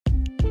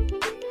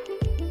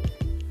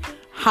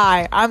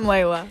Hi, I'm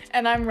Layla.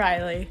 And I'm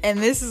Riley. And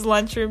this is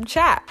Lunchroom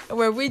Chat,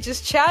 where we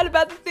just chat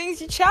about the things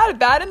you chat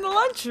about in the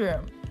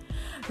lunchroom.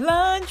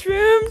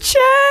 Lunchroom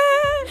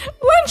Chat!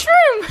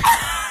 Lunchroom!